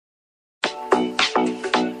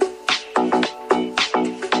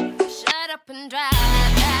and drive,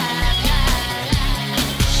 drive, drive, drive.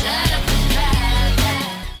 Shut up and drive,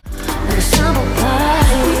 drive. Like a summer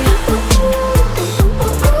party.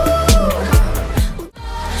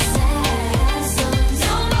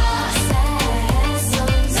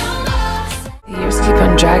 Years keep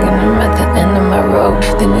on dragging, I'm at the end of my rope.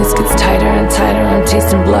 The noose gets tighter and tighter, I'm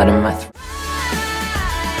tasting blood in my throat.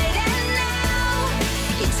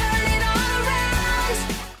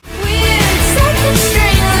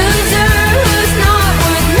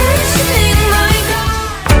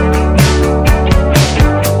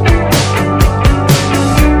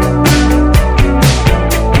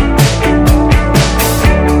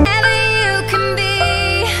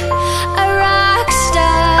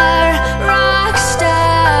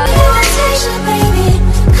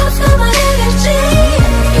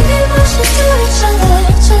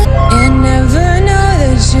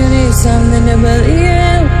 Something to believe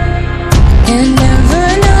in, and never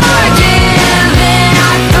know. Forgive and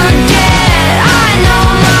I forget. I know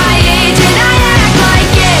my age and I act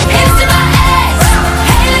like it. It's to my ex.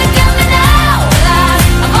 Hey, look at me now.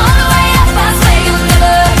 I'm all the way up. I swear you'll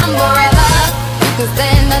never umbrella. Cause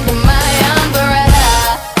then under my umbrella.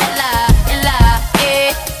 Ella, Ella, eh.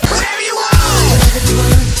 Whatever you want,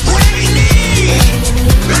 whatever you need,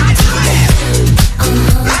 right to it.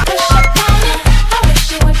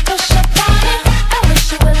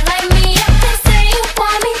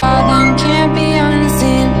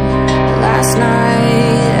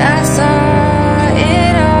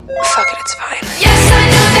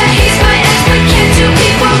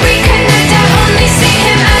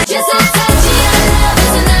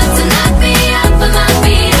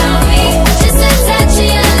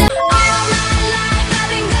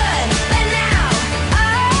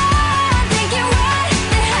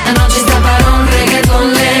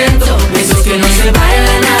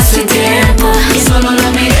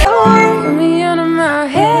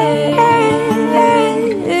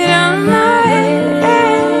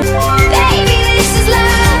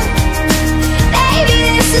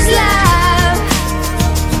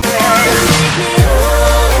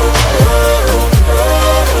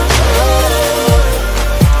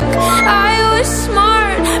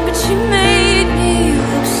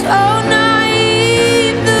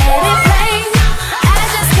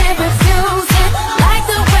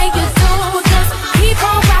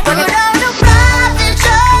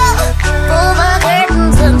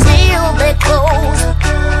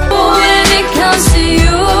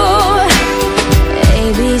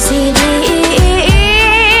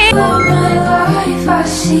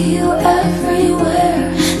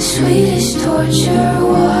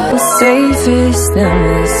 Safest in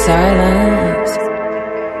the silence,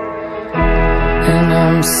 and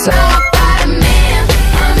I'm so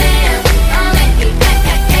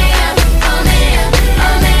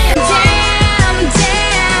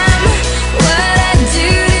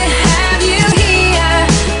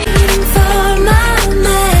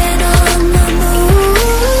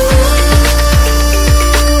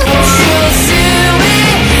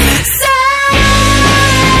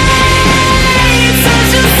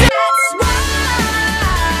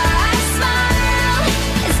smile.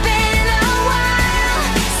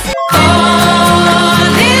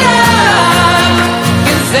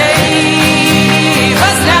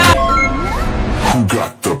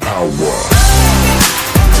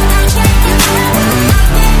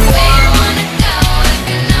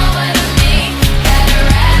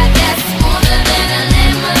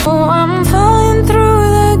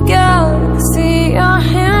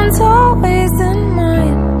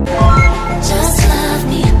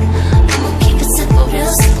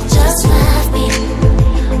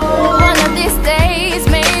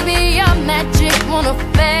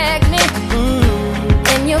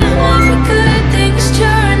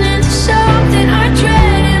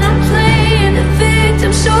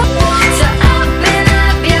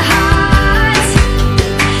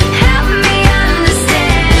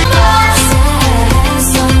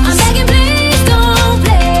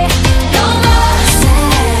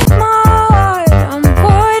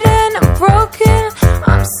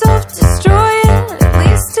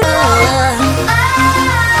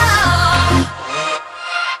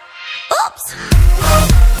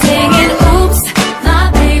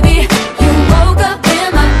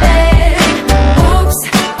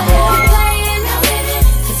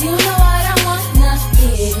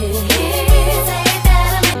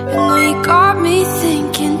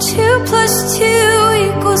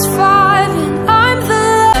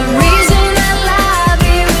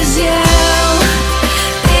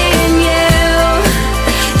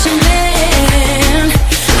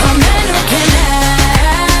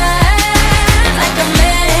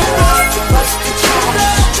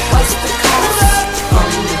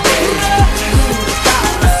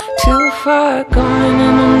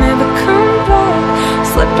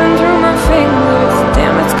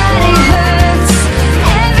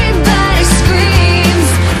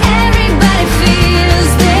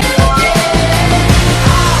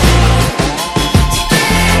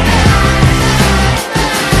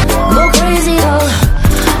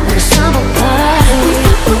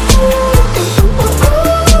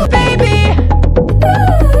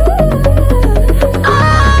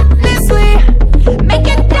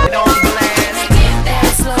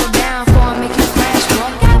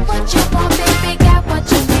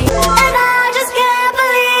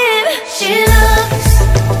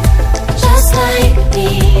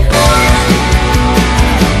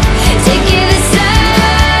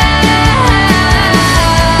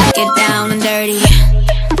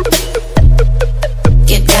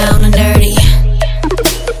 down dirty.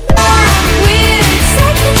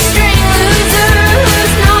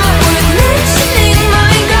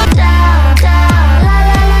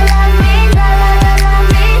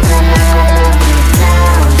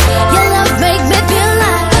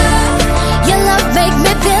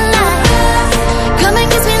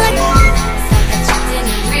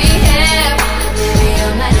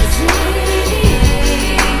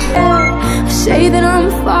 Say that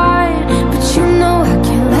I'm fine, but you know I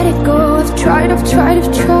can't let it go. I've tried, I've tried,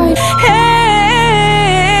 I've tried.